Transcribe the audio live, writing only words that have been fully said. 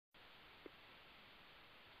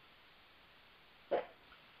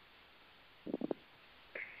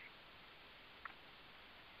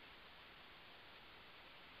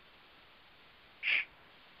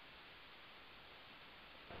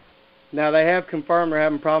Now, they have confirmed they're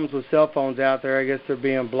having problems with cell phones out there. I guess they're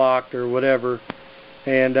being blocked or whatever.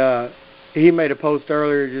 And he made a post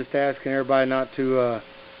earlier just asking everybody not to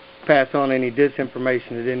pass on any disinformation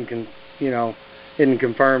that isn't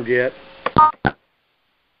confirmed yet.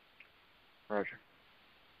 Roger.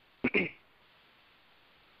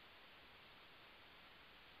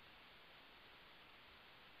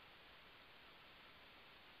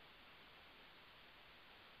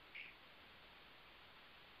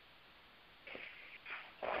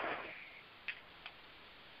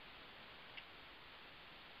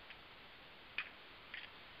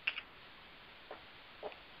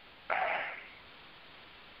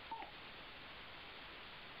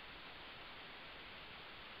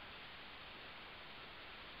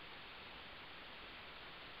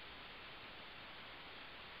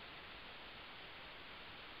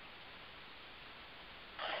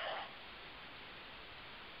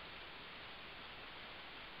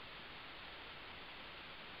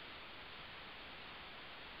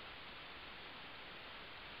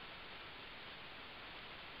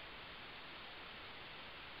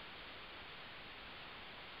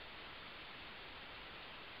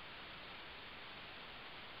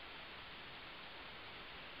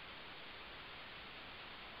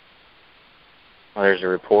 Well, there's a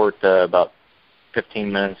report about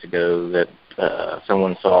 15 minutes ago that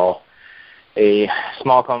someone saw a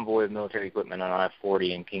small convoy of military equipment on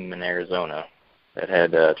I-40 in Kingman, Arizona, that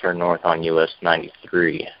had turned north on US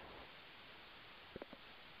 93.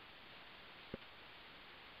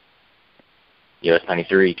 US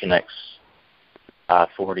 93 connects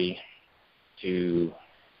I-40 to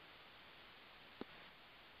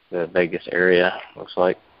the Vegas area, looks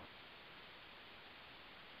like.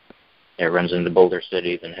 It runs into Boulder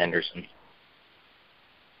City and Henderson.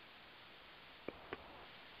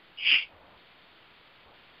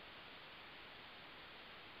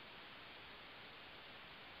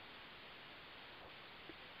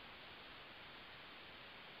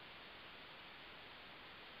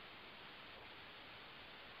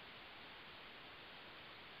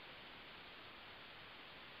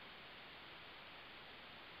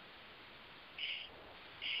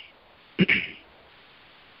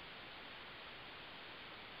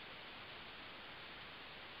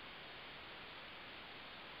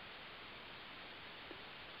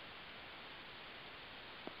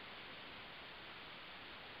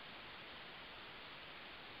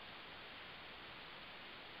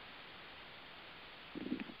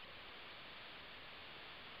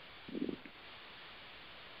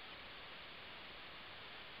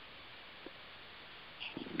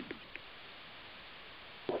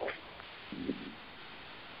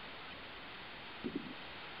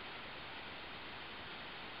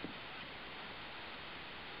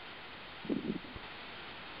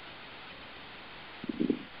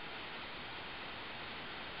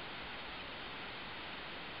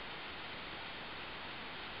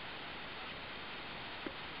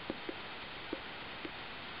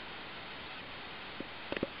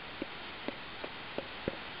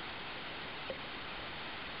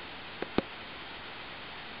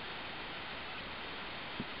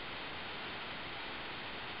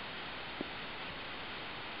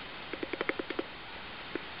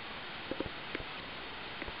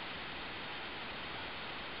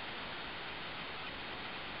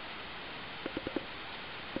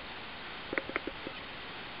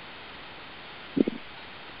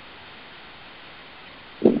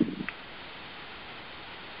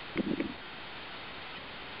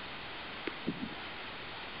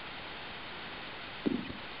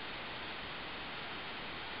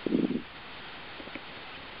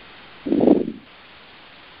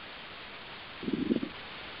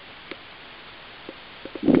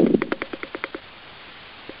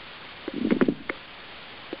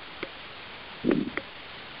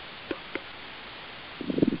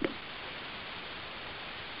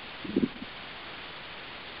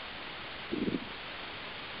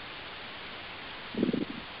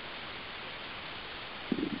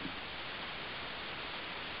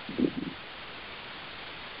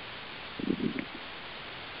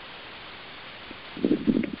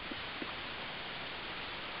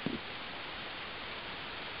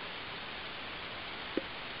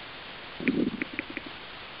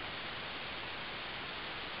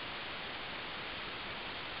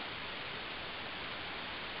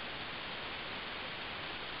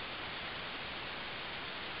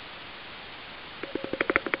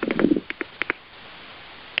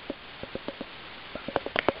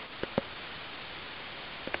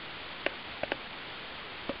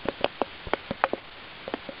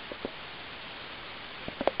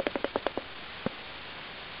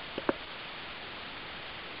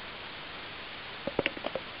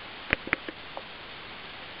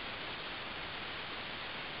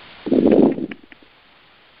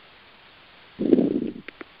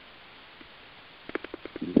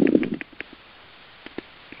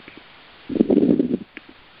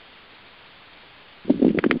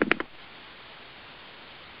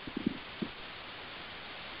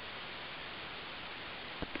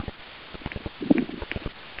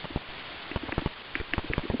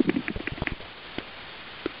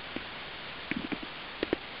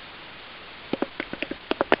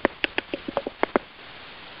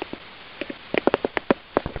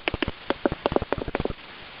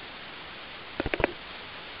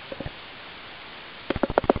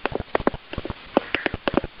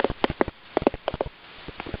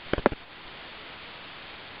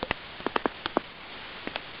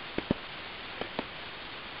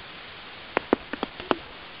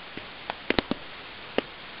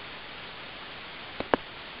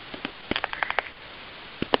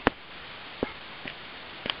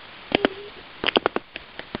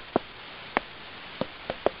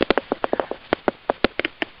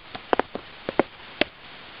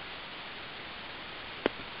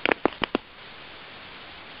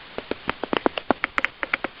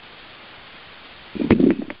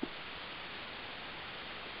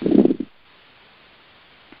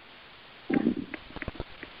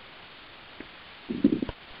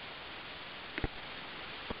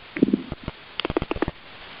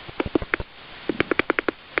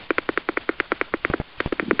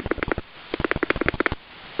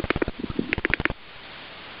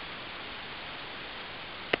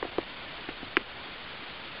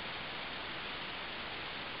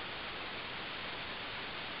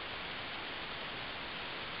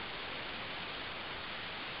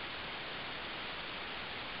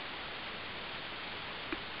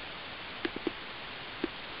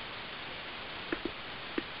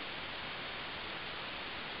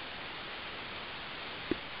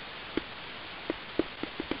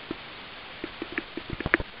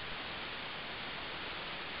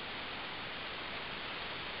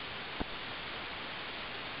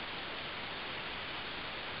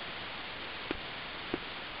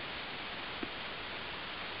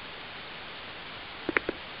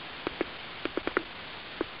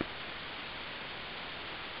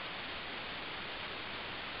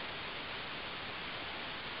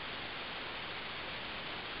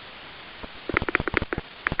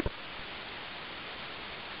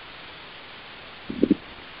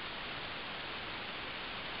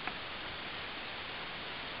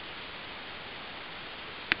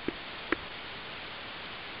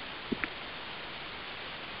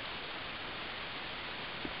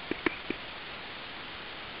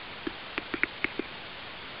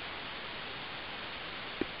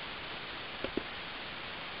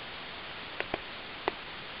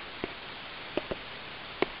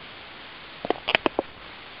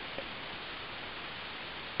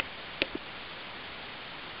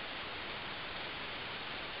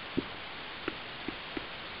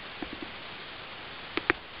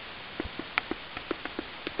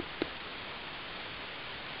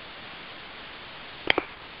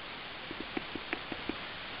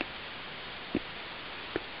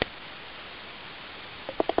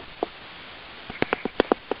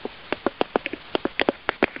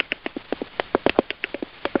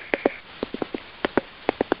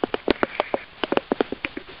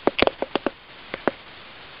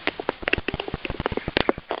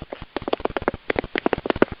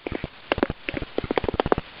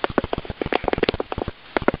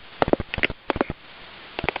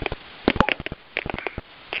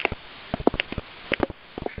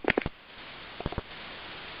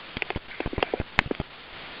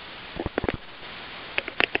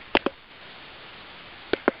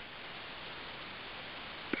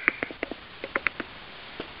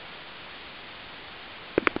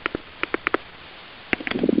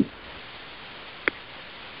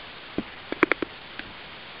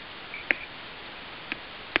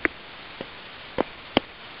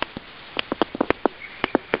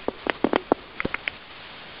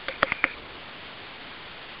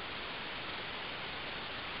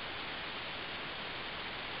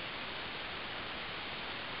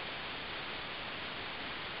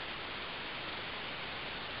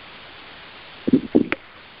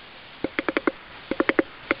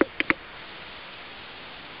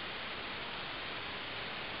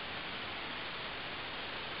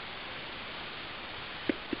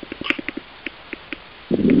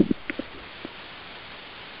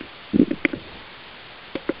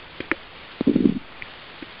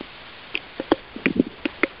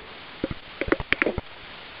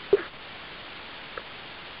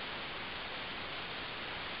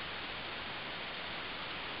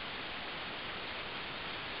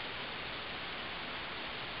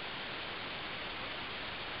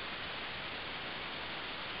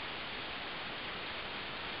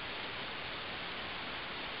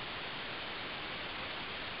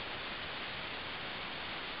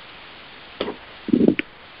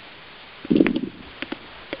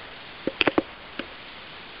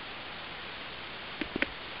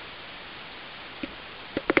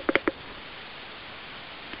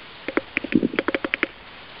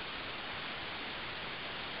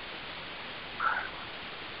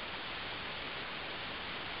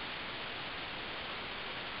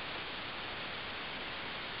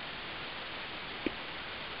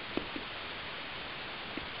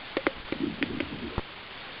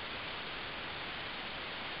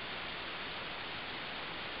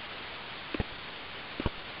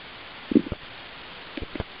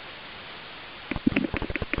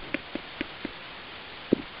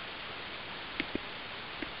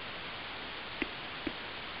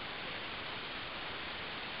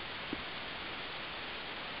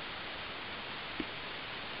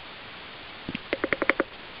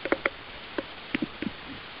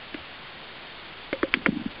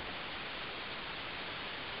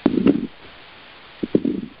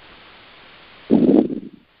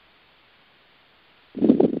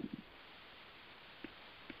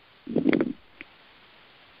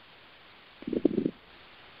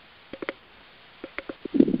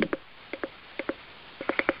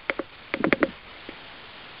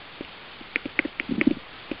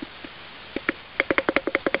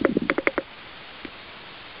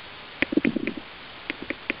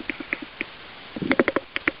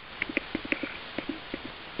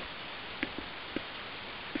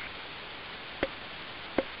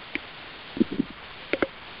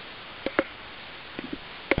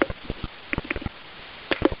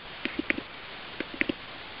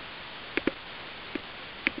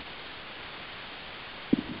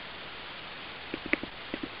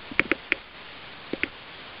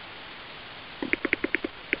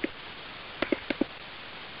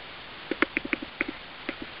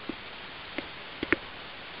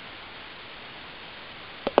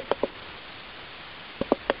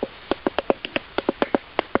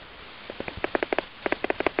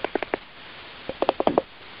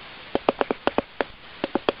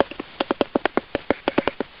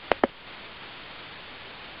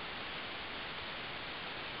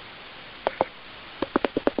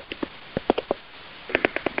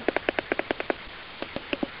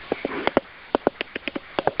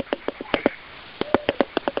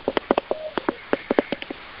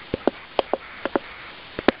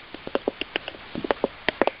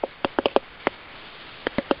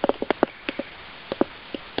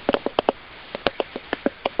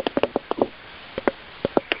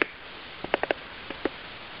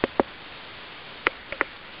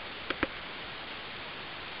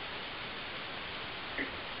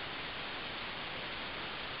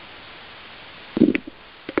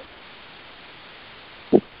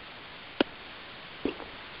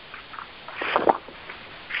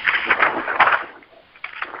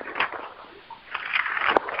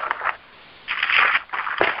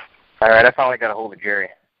 All right, I finally got a hold of Jerry.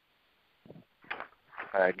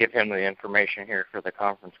 Give him the information here for the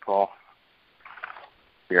conference call.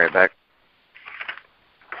 Be right back.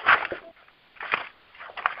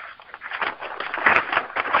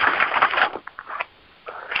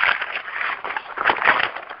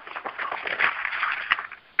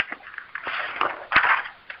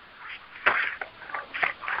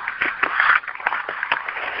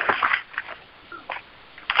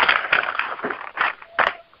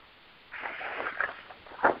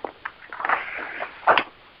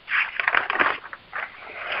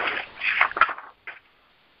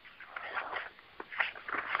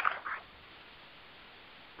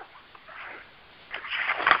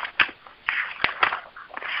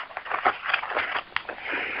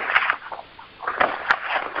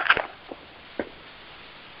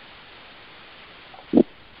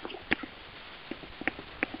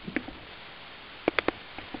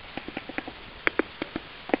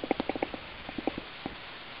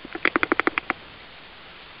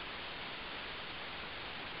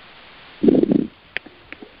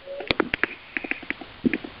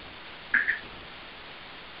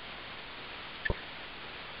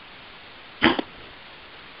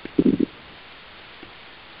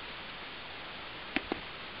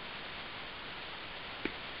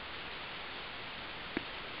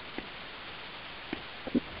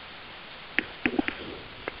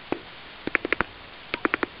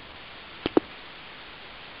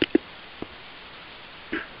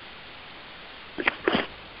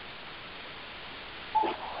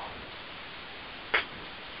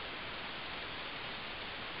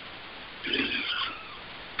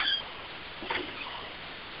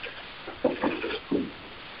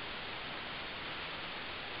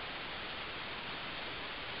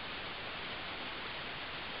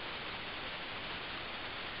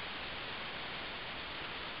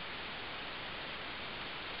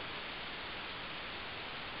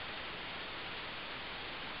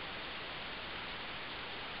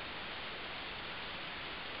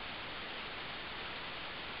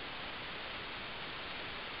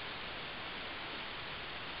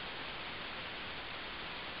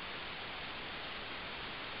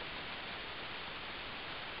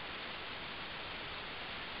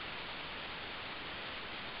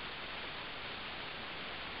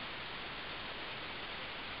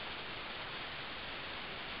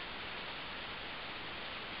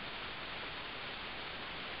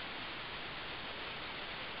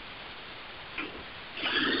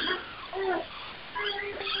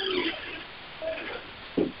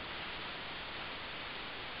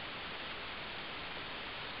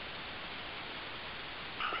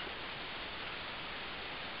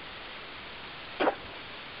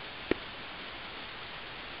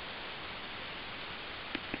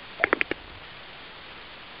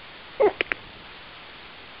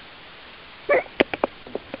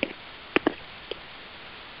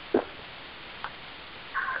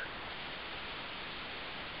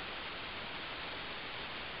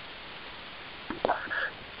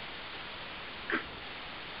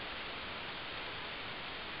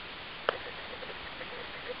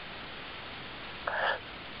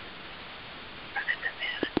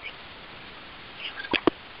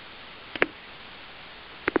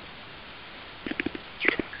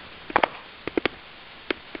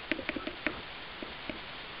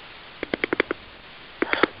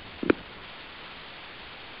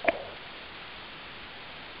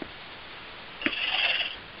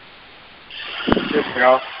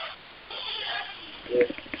 Y'all.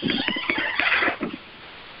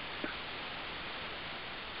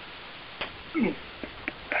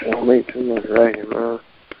 Don't make too much ragging, man.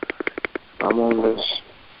 I'm on this.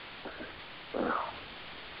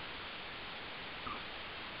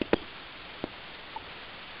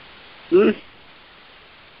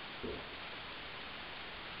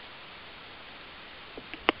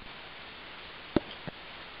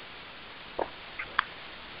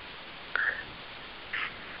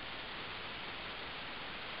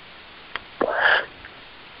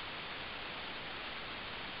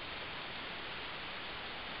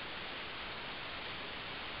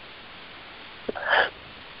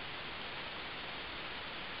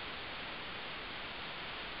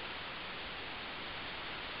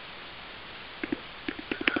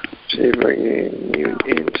 See if I can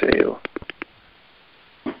get intel.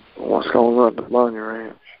 What's going on at the Bunny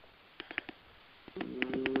Ranch?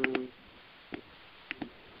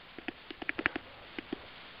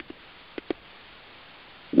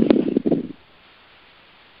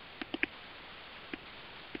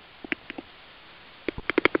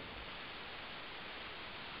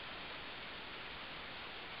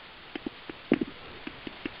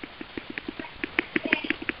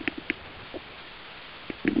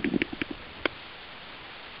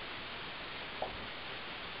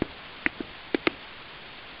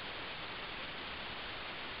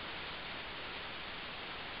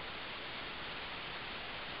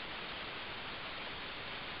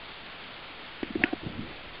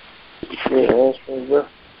 Yeah, that's pretty good.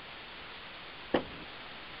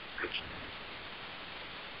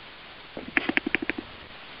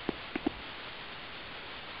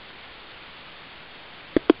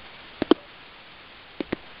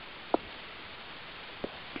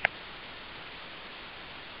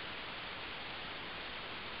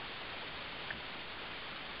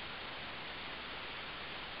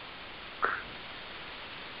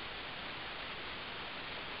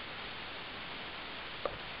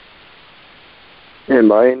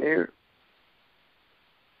 Anybody in here?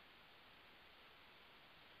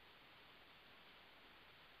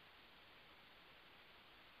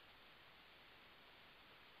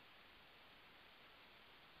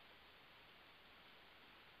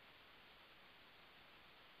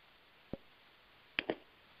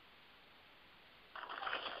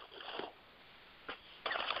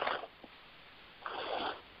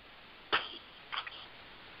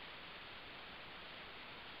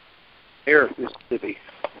 Here, Mississippi.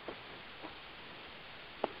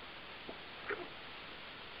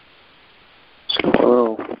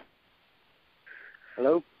 Hello.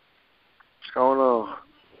 Hello? What's going on?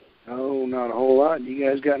 Oh, not a whole lot. You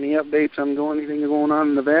guys got any updates on anything going on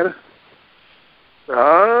in Nevada? We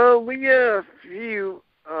got a few.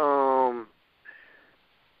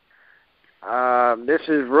 This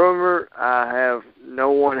is rumor.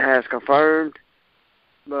 No one has confirmed,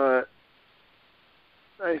 but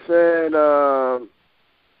they said, I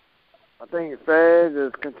think Feds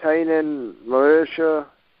is containing militia.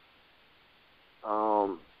 I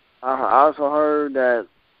also heard that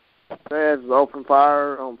Feds open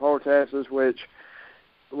fire on protesters, which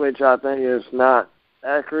I think is not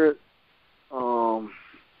accurate. Let's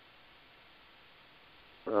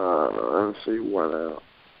see what else.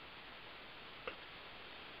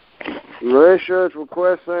 Militia is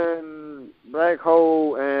requesting black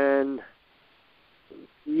hole and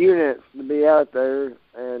units to be out there,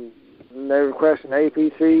 and they're requesting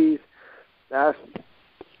APCs. That's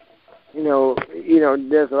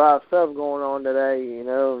there's a lot of stuff going on today.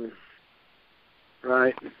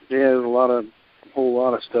 Right. Yeah, there's a whole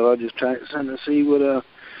lot of stuff. I just trying to see what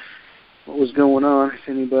was going on. If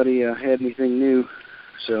anybody had anything new.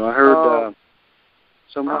 So I heard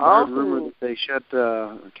heard rumor that they shut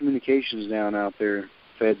communications down out there.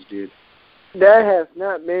 Feds did. That has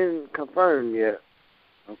not been confirmed yet.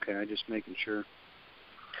 Okay, I'm just making sure.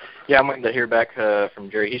 Yeah, I'm waiting to hear back from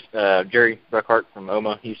Jerry. He's Jerry Bruckhart from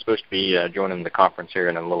OMA. He's supposed to be joining the conference here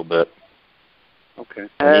in a little bit. Okay.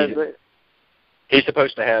 He's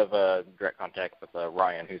supposed to have direct contact with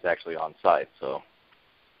Ryan, who's actually on site. So.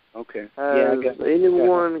 Okay. Has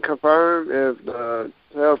anyone confirmed if the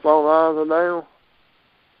cell phone lines are down?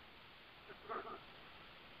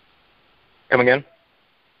 Come again?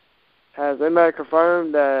 Has anybody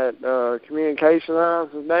confirmed that communication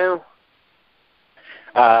lines is down?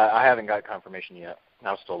 I haven't got confirmation yet.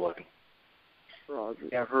 I'm still looking. Roger.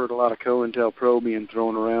 Yeah, I've heard a lot of COINTELPRO being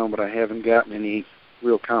thrown around, but I haven't gotten any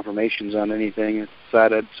real confirmations on anything. I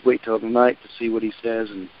decided I'd just wait till tonight to see what he says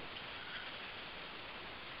and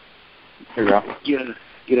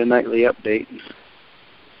get a nightly update.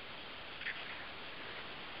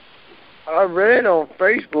 I read on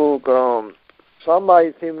Facebook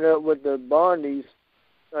somebody teaming up with the Bondies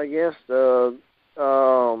against the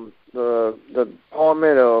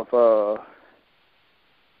Department of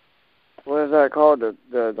what is that called?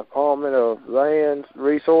 The Department of Land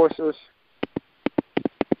Resources.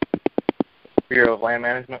 Bureau of Land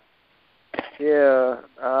Management. Yeah,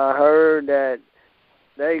 I heard that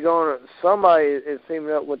somebody is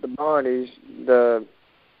teaming up with the Bondies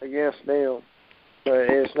against them, but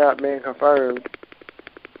it's not been confirmed.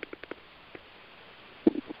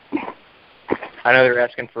 I know they're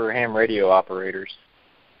asking for ham radio operators.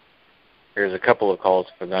 There's a couple of calls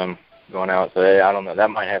for them going out, so I don't know. That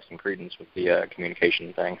might have some credence with the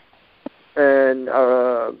communication thing. And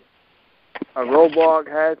a roadblock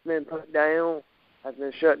has been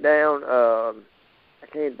shut down. I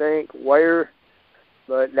can't think where,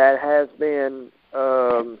 but that has been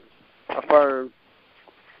affirmed.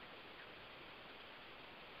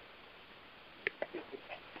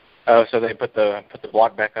 Oh, so they put the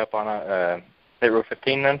block back up on State Road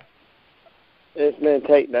 15 then? It's been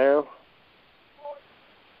taken down.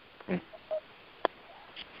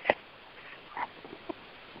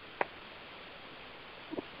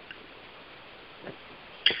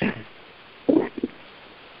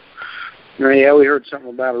 Yeah, we heard something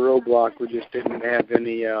about a roadblock. We just didn't have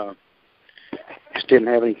any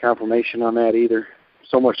confirmation on that either.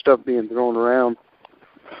 So much stuff being thrown around.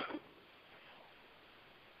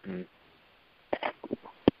 Mm.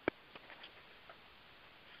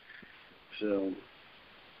 So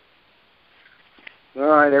All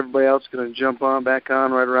right, everybody else going to jump on back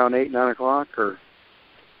on right around 8, 9 o'clock, or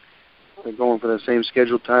they're going for the same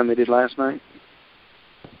scheduled time they did last night?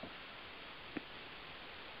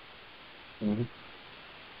 Mm-hmm.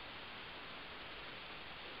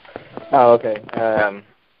 Oh, okay.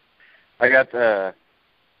 I got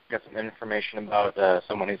some information about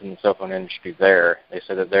someone who's in the cell phone industry there. They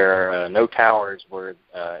said that there are no towers where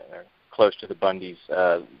close to the Bundys.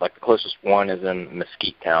 Like the closest one is in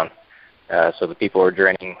Mesquite Town. So the people are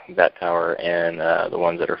draining that tower and the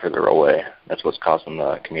ones that are further away. That's what's causing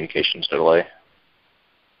the communications delay.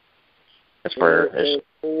 As far as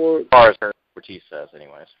her expertise says,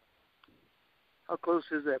 anyways. How close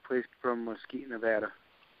is that place from Mesquite, Nevada?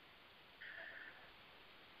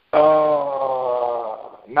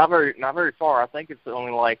 Not very far. I think it's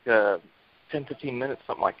only like 10, 15 minutes,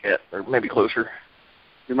 something like that, or maybe closer.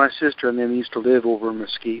 Yeah, my sister and them used to live over in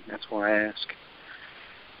Mesquite, and that's why I ask.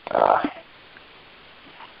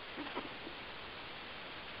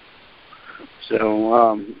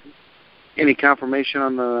 So, any confirmation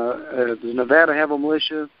on does Nevada have a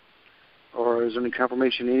militia, or is there any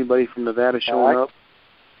confirmation anybody from Nevada showing up?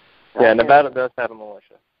 Yeah, Nevada does have a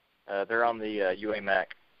militia. They're on the UAMAC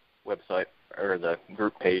website, or the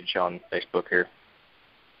group page on Facebook here.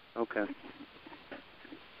 Okay.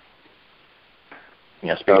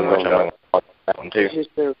 Yeah, speaking of which, I'm going to talk about that one too. Just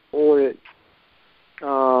reported.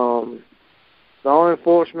 Law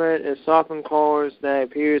enforcement is stopping cars that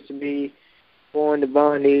appears to be going to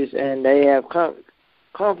Bundy's, and they have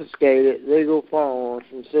confiscated legal firearms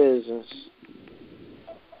from citizens.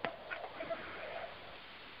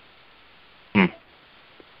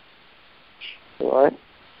 What?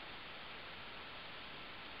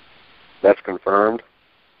 That's confirmed.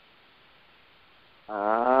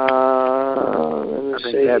 I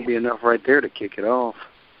think that'd be enough right there to kick it off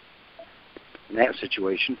in that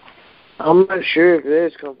situation. I'm not sure if it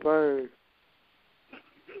is confirmed.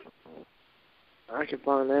 I can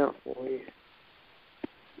find out for you.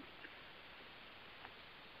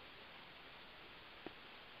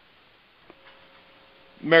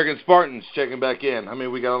 American Spartans checking back in. How many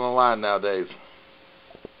we got on the line nowadays?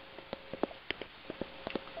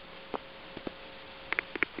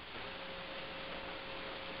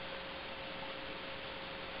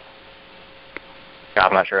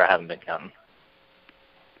 I'm not sure. I haven't been counting.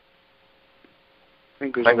 I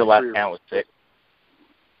think the last count was 6.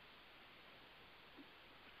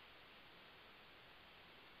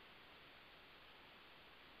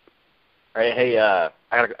 All right, hey, I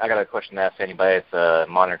got a question to ask anybody that's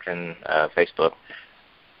monitoring Facebook.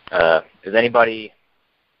 Does anybody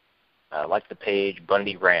like the page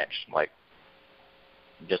Bundy Ranch, like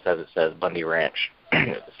just as it says, Bundy Ranch?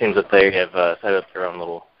 It seems that they have set up their own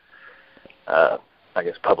little, I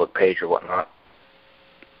guess, public page or whatnot.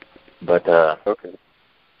 But Okay.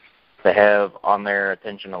 They have on their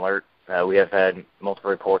attention alert. We have had multiple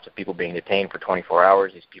reports of people being detained for 24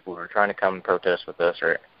 hours. These people who are trying to come and protest with us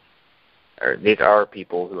or these are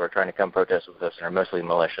people who are trying to come protest with us and are mostly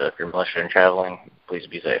militia. If you're militia and traveling, please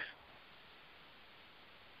be safe.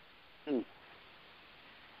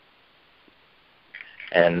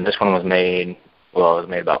 And this one was made, well, it was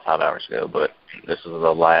made about 5 hours ago, but this is the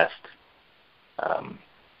last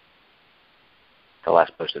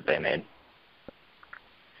post that they made.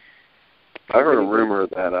 I heard a rumor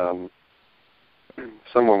that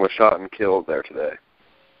someone was shot and killed there today.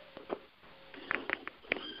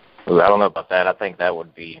 Ooh, I don't know about that. I think that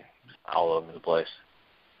would be all over the place.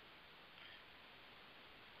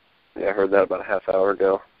 Yeah, I heard that about a half hour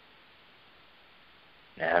ago.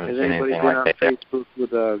 Yeah, I haven't Has seen anybody anything been like on that. Facebook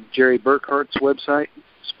with Jerry Burkhart's website?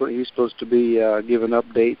 He's supposed to be giving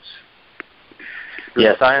updates.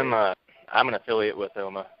 Yes, I'm an affiliate with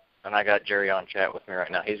OMA, and I got Jerry on chat with me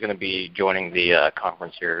right now. He's going to be joining the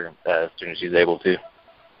conference here as soon as he's able to.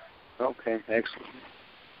 Okay, excellent.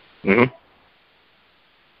 Mm-hmm.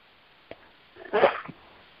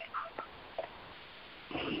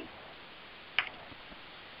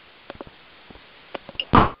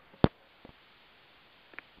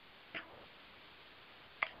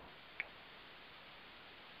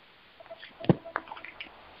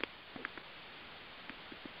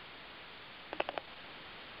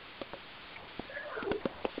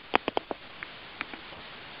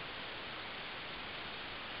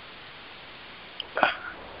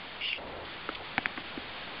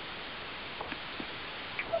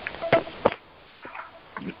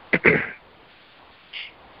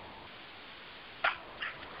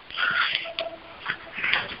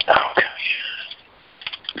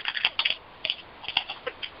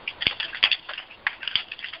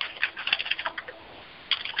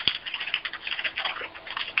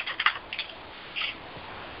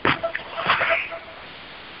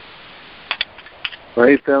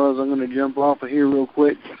 Hey, fellas, I'm going to jump off of here real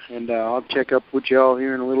quick, and I'll check up with y'all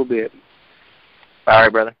here in a little bit. All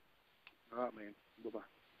right, brother. All right, man.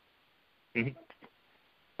 Bye-bye. Mm-hmm.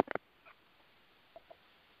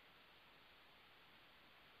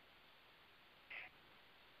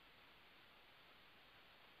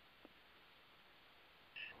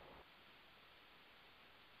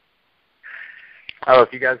 Oh,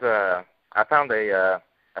 if you guys, I found a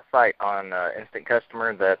site on Instant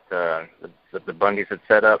Customer that the Bundys had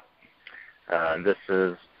set up. This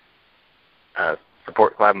is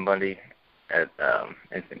support Clive and Bundy at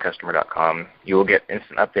instantcustomer.com. You will get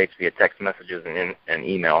instant updates via text messages and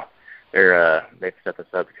email. They've set this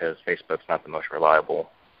up because Facebook's not the most reliable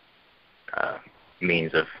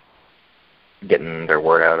means of getting their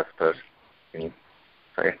word out, I suppose. Can you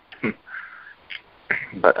say?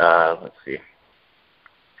 But let's see.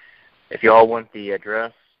 If you all want the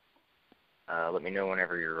address, let me know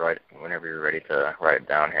whenever you're ready to write it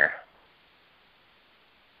down here.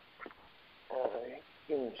 All right,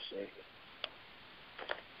 give me a second.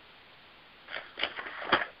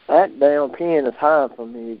 That damn pen is high for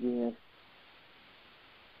me again.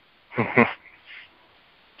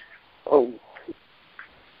 Oh.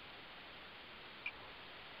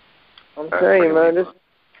 I'm telling you, man, this...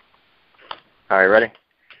 All right, ready?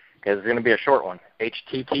 Because it's going to be a short one.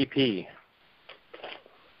 HTTP :/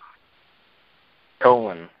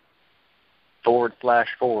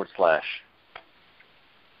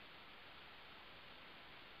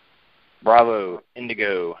 Bravo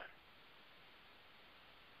Indigo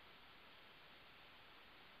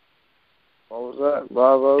What was that?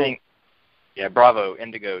 Bravo? Bravo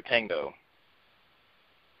Indigo Tango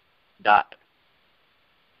dot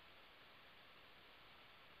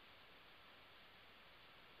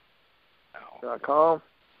 .com?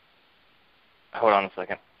 Hold on a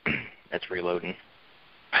second. It's reloading.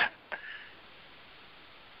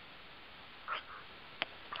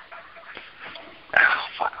 Oh,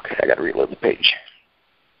 fuck. Okay, I got to reload the page.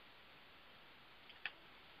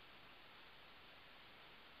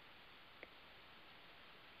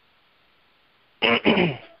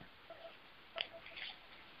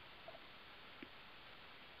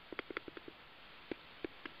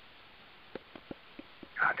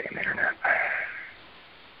 Goddamn internet.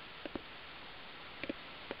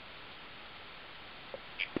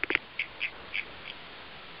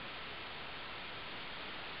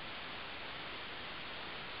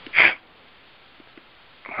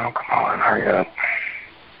 Oh, come on, hurry up.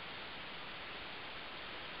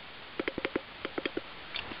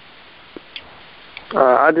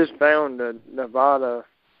 I just found the Nevada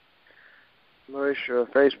militia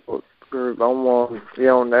Facebook group. I want to be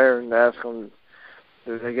on there and ask them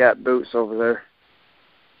if they got boots over there.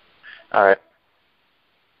 All right.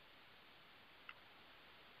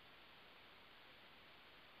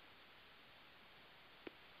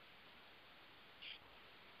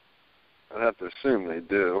 I'd have to assume they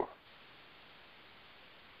do.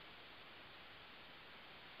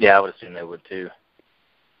 Yeah, I would assume they would too.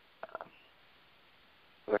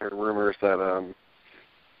 I heard rumors that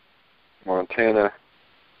Montana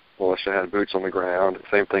militia had boots on the ground.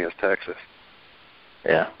 Same thing as Texas.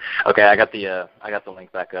 Yeah. Okay, I got the link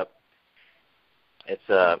back up. It's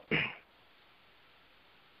the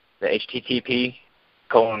HTTP :/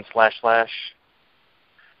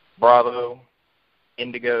 Bravo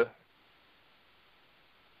Indigo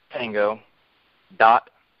Tango dot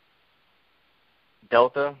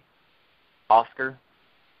Delta Oscar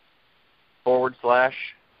 /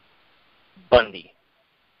 Bundy.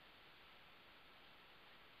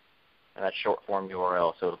 And that's short form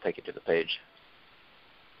URL, so it'll take you to the page.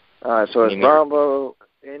 All right, so it's Bravo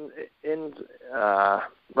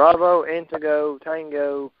Bravo Indigo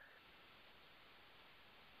Tango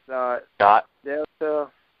dot Delta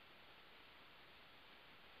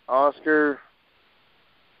Oscar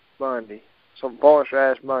Bundy. So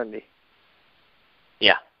 / Bundy.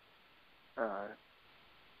 Yeah. All right.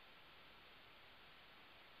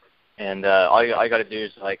 And all you got to do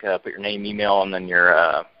is put your name, email, and then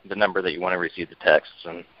your the number that you want to receive the texts,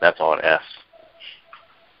 and that's all it asks.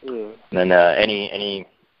 Yeah. And then any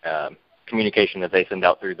communication that they send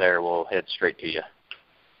out through there will head straight to you.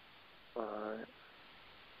 All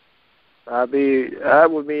right. That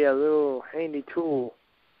would be a little handy tool.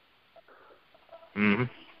 Mm-hmm.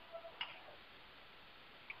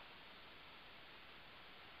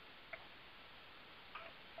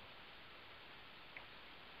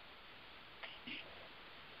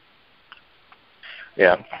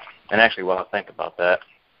 Yeah, and actually, while I think about that,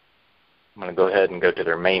 I'm going to go ahead and go to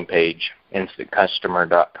their main page,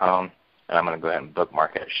 instantcustomer.com, and I'm going to go ahead and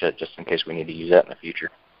bookmark that shit just in case we need to use that in the future.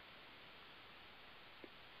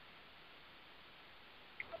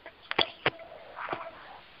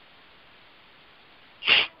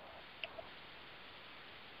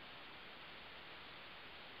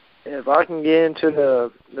 if I can get into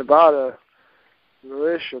the Nevada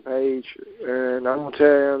militia page, and I'm gonna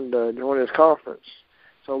tell him to join this conference,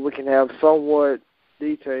 so we can have somewhat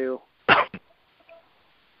detail.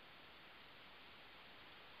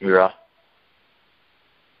 Yeah.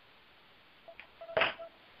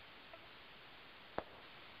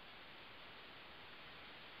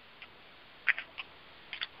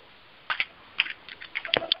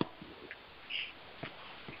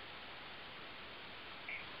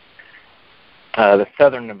 The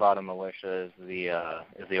Southern Nevada Militia is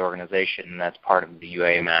the organization that's part of the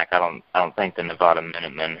UAMAC. I don't think the Nevada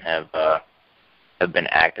Minutemen have been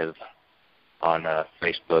active on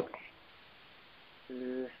Facebook.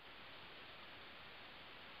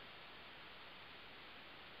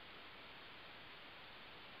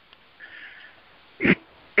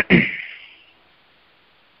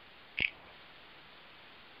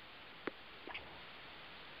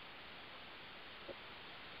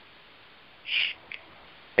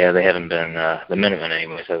 Yeah, they haven't been, the Minutemen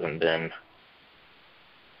anyways hasn't been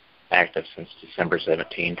active since December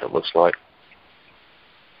 17th, it looks like.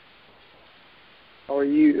 Are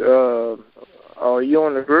you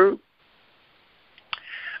on the group?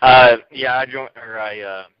 Yeah,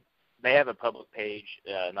 they have a public page,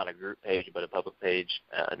 not a group page, but a public page,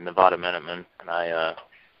 Nevada Minutemen, and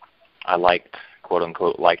I liked, quote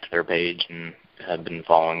unquote, liked their page and have been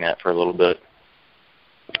following that for a little bit.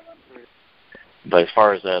 But as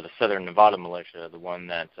far as the Southern Nevada Militia, the one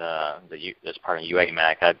that's part of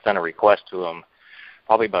UAMAC, I'd sent a request to them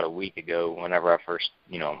probably about a week ago whenever I first,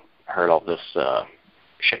 heard all this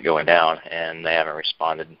shit going down, and they haven't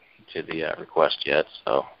responded to the request yet,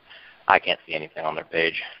 so I can't see anything on their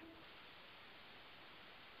page.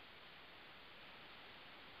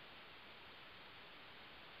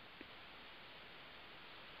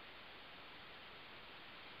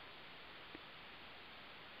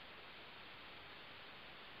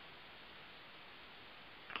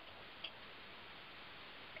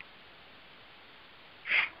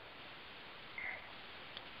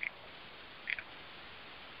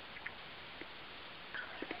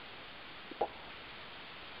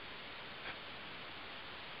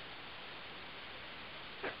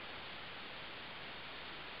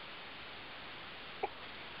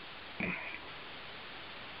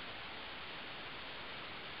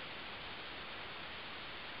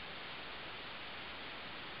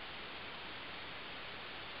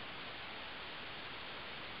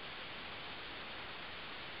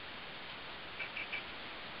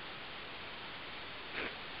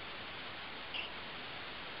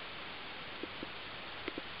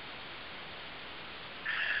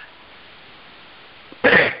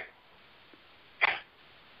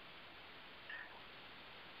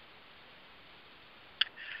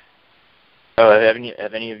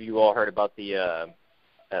 Have any of you all heard about the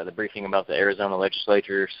briefing about the Arizona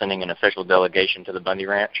legislature sending an official delegation to the Bundy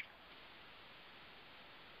Ranch?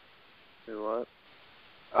 Do what?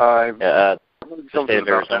 I something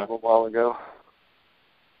about that a while ago.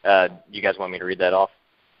 You guys want me to read that off?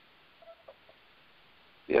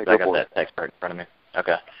 Yeah, I got that text right in front of me.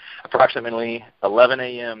 Okay. Approximately 11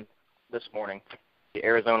 a.m. this morning, the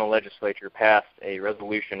Arizona legislature passed a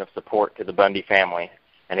resolution of support to the Bundy family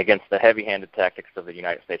and against the heavy-handed tactics of the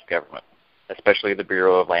United States government, especially the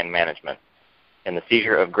Bureau of Land Management, and the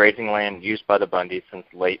seizure of grazing land used by the Bundys since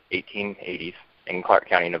the late 1880s in Clark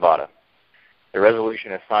County, Nevada. The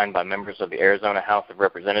resolution is signed by members of the Arizona House of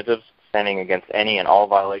Representatives, standing against any and all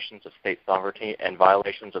violations of state sovereignty and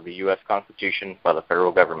violations of the U.S. Constitution by the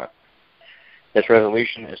federal government. This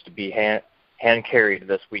resolution is to be hand-carried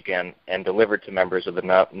this weekend and delivered to members of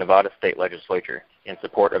the Nevada State Legislature in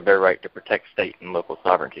support of their right to protect state and local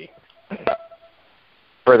sovereignty.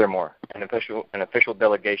 Furthermore, an official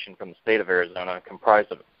delegation from the state of Arizona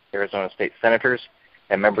comprised of Arizona state senators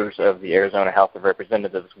and members of the Arizona House of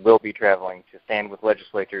Representatives will be traveling to stand with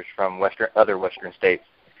legislators from other western states,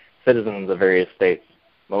 citizens of various states,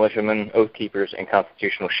 militiamen, oath keepers, and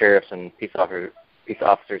constitutional sheriffs and peace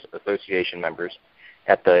officers association members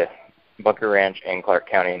at the Bunker Ranch in Clark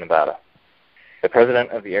County, Nevada. The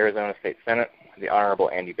President of the Arizona State Senate, the Honorable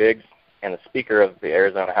Andy Biggs, and the Speaker of the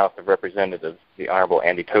Arizona House of Representatives, the Honorable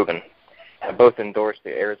Andy Tobin, have both endorsed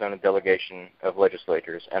the Arizona delegation of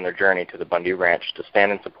legislators and their journey to the Bundy Ranch to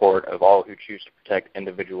stand in support of all who choose to protect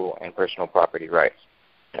individual and personal property rights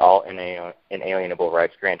and all inalienable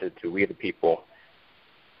rights granted to we the people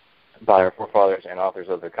by our forefathers and authors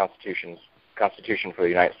of the Constitution for the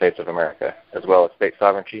United States of America, as well as state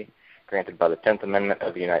sovereignty granted by the 10th Amendment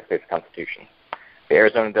of the United States Constitution. The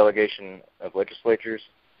Arizona delegation of legislators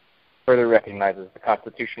further recognizes the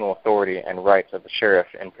constitutional authority and rights of the sheriff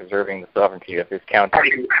in preserving the sovereignty of his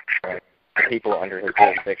county and the people under his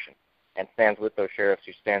jurisdiction, and stands with those sheriffs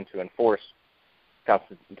who stand to enforce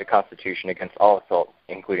the Constitution against all assaults,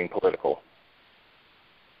 including political.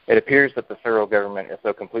 It appears that the federal government is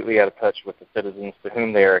so completely out of touch with the citizens to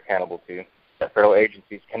whom they are accountable to that federal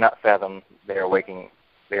agencies cannot fathom they are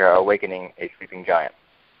awakening a sleeping giant.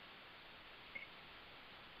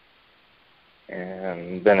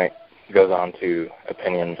 And then it goes on to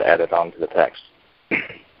opinions added onto the text,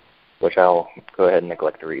 which I'll go ahead and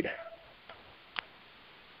neglect to read.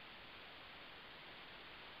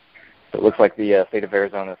 So it looks like the state of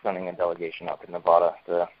Arizona is sending a delegation out to Nevada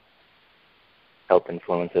to help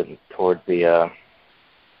influence it towards the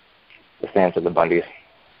stance of the Bundys.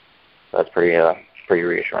 So that's pretty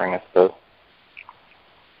reassuring, I suppose.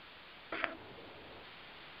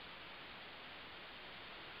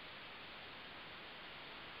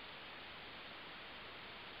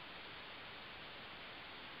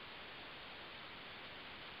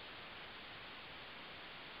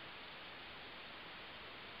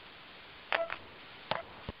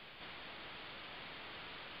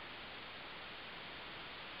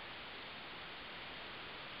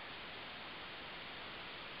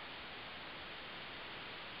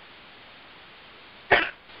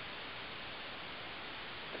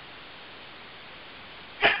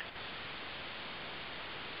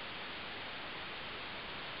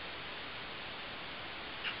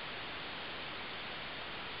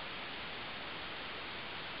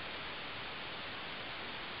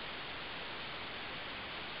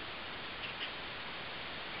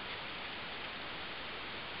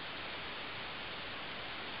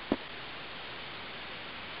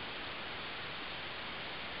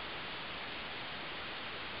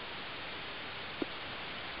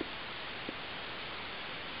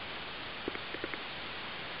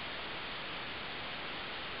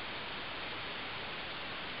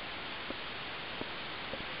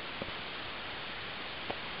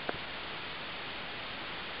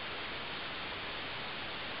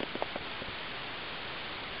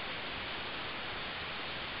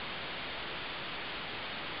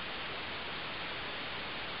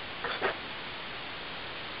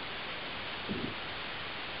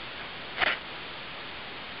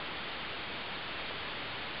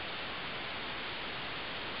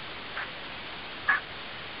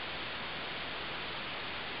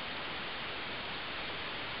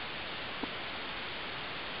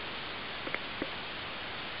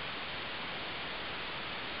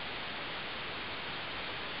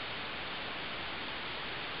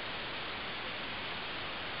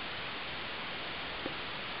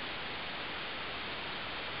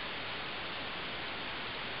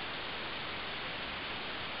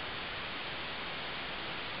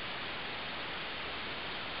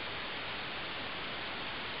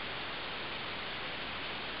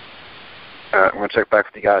 I'm going to check back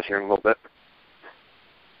with you guys here in a little bit.